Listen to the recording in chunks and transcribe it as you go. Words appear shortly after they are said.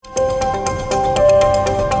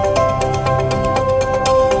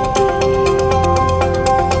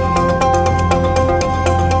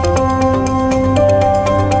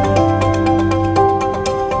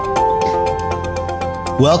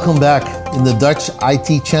Welcome back in the Dutch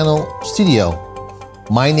IT Channel studio.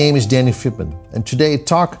 My name is Danny Friedman, and today I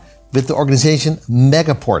talk with the organization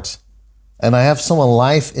Megaport. And I have someone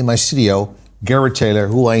live in my studio, Gary Taylor,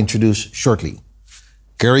 who I introduce shortly.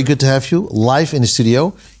 Gary, good to have you live in the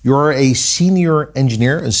studio. You're a senior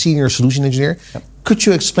engineer, a senior solution engineer. Yep. Could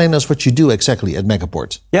you explain us what you do exactly at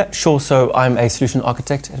Megaport? Yeah, sure. So I'm a solution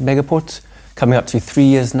architect at Megaport, coming up to 3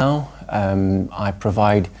 years now. I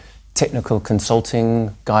provide technical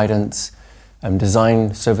consulting, guidance,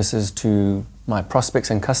 design services to my prospects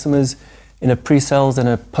and customers in a pre-sales and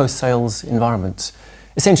a post-sales environment.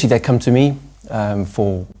 Essentially, they come to me pass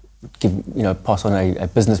on a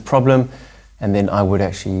business problem, and then I would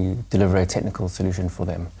actually deliver a technical solution for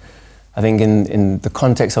them. I think in the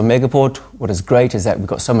context of Megaport, what is great is that we've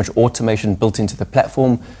got so much automation built into the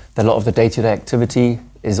platform that a lot of the day-to-day activity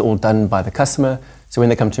is all done by the customer. So when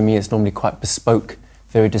they come to me, it's normally quite bespoke,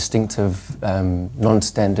 very distinctive,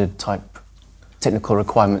 non-standard type technical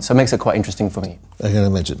requirements. So it makes it quite interesting for me. I can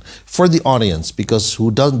imagine. For the audience, because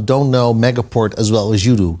who don't know Megaport as well as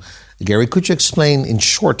you do, Gary, could you explain in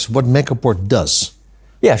short what Megaport does?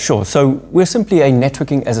 Yeah, sure. So we're simply a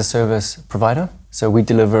networking as a service provider. So we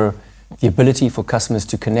deliver the ability for customers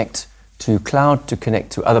to connect to cloud, to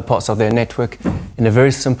connect to other parts of their network in a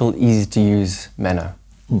very simple, easy to use manner.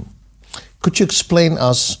 Could you explain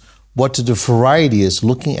us what the variety is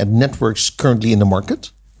looking at networks currently in the market?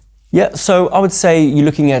 Yeah, so I would say you're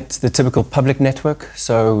looking at the typical public network,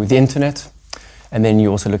 so the internet, and then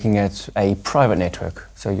you're also looking at a private network,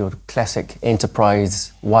 so your classic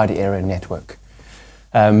enterprise wide area network.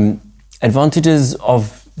 Advantages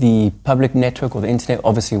of the public network or the internet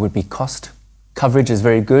obviously would be cost. Coverage is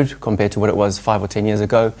very good compared to what it was 5 or 10 years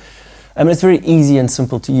ago. It's very easy and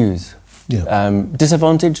simple to use. Yeah.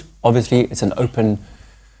 Disadvantage, obviously, it's an open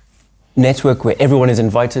network where everyone is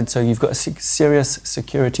invited, so you've got a serious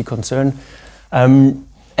security concern.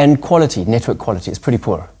 And quality, network quality, is pretty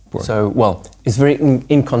poor. So, it's very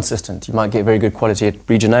inconsistent. You might get very good quality at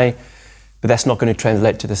region A, but that's not going to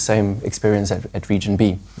translate to the same experience at region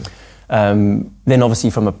B. Then obviously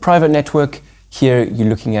from a private network, here you're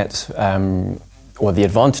looking at, the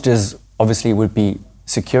advantages obviously would be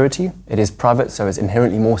security. It is private, so it's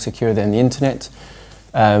inherently more secure than the internet.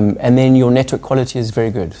 And then your network quality is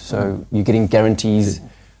very good. So you're getting guarantees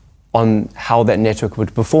on how that network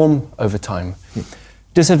would perform over time.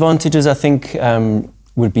 Disadvantages, I think,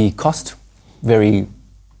 would be cost, very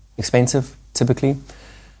expensive typically.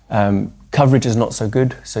 Coverage is not so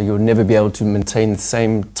good, so you'll never be able to maintain the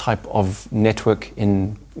same type of network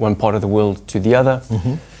in one part of the world to the other.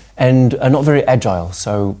 And are not very agile.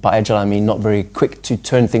 So by agile, I mean not very quick to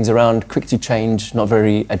turn things around, quick to change, not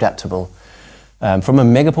very adaptable. From a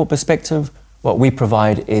Megaport perspective, what we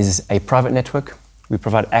provide is a private network. We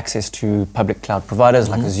provide access to public cloud providers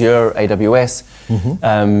like Azure, AWS,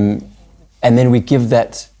 and then we give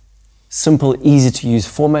that simple, easy-to-use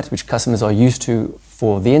format which customers are used to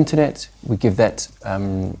for the internet. We give that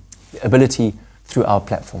ability through our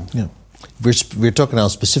platform. Yeah. We're talking now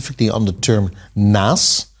specifically on the term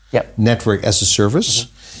NaaS, Network as a Service,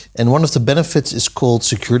 and one of the benefits is called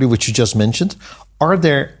security, which you just mentioned. Are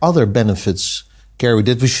there other benefits, Gary,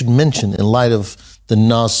 that we should mention in light of the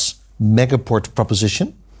NaaS Megaport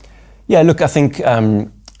proposition? Yeah, look, I think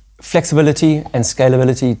flexibility and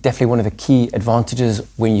scalability, definitely one of the key advantages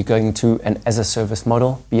when you're going to an as-a-service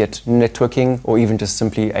model, be it networking or even just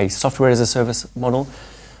simply a software as-a-service model.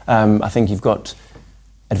 I think you've got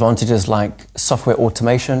advantages like software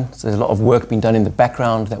automation. So there's a lot of work being done in the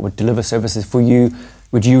background that would deliver services for you,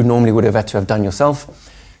 which you normally would have had to have done yourself.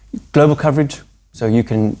 Global coverage, so you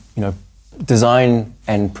can design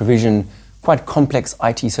and provision quite complex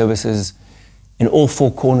IT services in all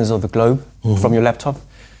 4 corners of the globe from your laptop.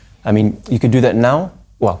 I mean, you could do that now.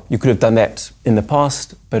 Well, you could have done that in the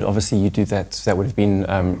past, but obviously you do that would have been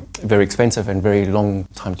very expensive and very long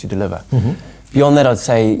time to deliver. Beyond that, I'd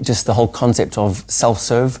say just the whole concept of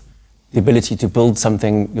self-serve, the ability to build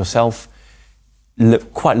something yourself,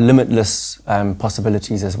 quite limitless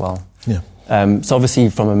possibilities as well. Yeah. So obviously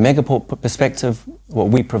from a Megaport perspective, what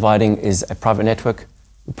we're providing is a private network.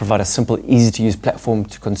 We provide a simple, easy-to-use platform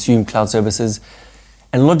to consume cloud services.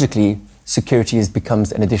 And logically, security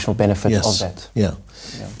becomes an additional benefit of that. Yeah.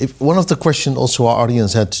 If one of the questions also our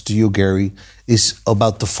audience had to you, Gary, is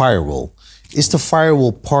about the firewall. Is the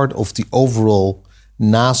firewall part of the overall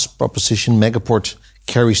NaaS proposition Megaport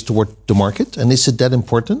carries toward the market? And is it that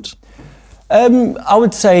important? I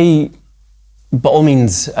would say, by all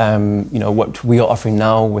means, what we are offering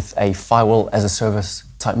now with a firewall as a service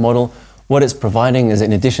type model, what it's providing is,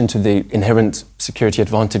 in addition to the inherent security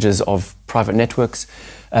advantages of private networks,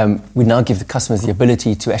 we now give the customers the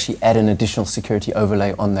ability to actually add an additional security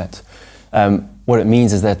overlay on that. What it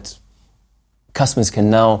means is that customers can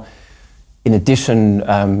now, in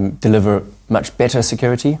addition, deliver much better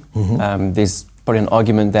security. There's probably an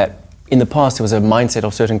argument that in the past there was a mindset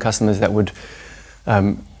of certain customers that would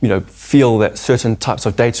feel that certain types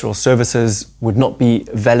of data or services would not be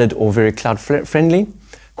valid or very cloud friendly.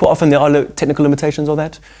 Quite often there are technical limitations of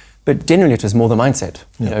that, but generally it was more the mindset.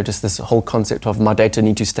 Just this whole concept of my data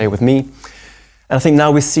need to stay with me. And I think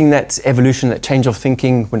now we're seeing that evolution, that change of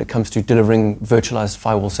thinking when it comes to delivering virtualized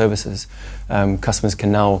firewall services. Customers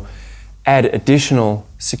can now add additional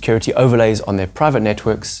security overlays on their private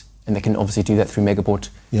networks, and they can obviously do that through Megaport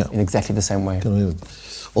in exactly the same way.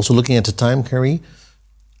 Also looking at the time, Kerry,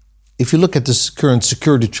 if you look at this current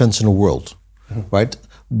security trends in the world, right?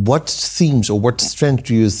 What themes or what trends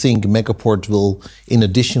do you think Megaport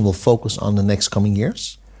will focus on the next coming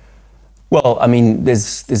years? Well, I mean,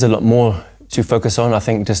 there's a lot more to focus on. I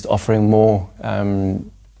think just offering more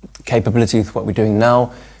capability with what we're doing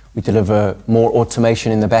now. We deliver more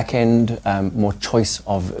automation in the back end, more choice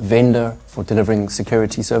of vendor for delivering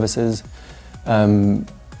security services.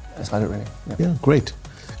 That's about it, really. Yeah, great.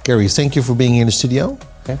 Gary, thank you for being here in the studio.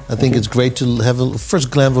 Okay, I think it's great to have a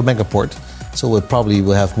first glance of Megaport. So we'll probably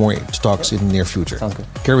have more talks in the near future. Sounds good.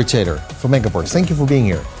 Gary Taylor from Megaport, thank you for being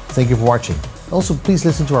here. Thank you for watching. Also, please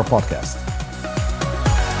listen to our podcast.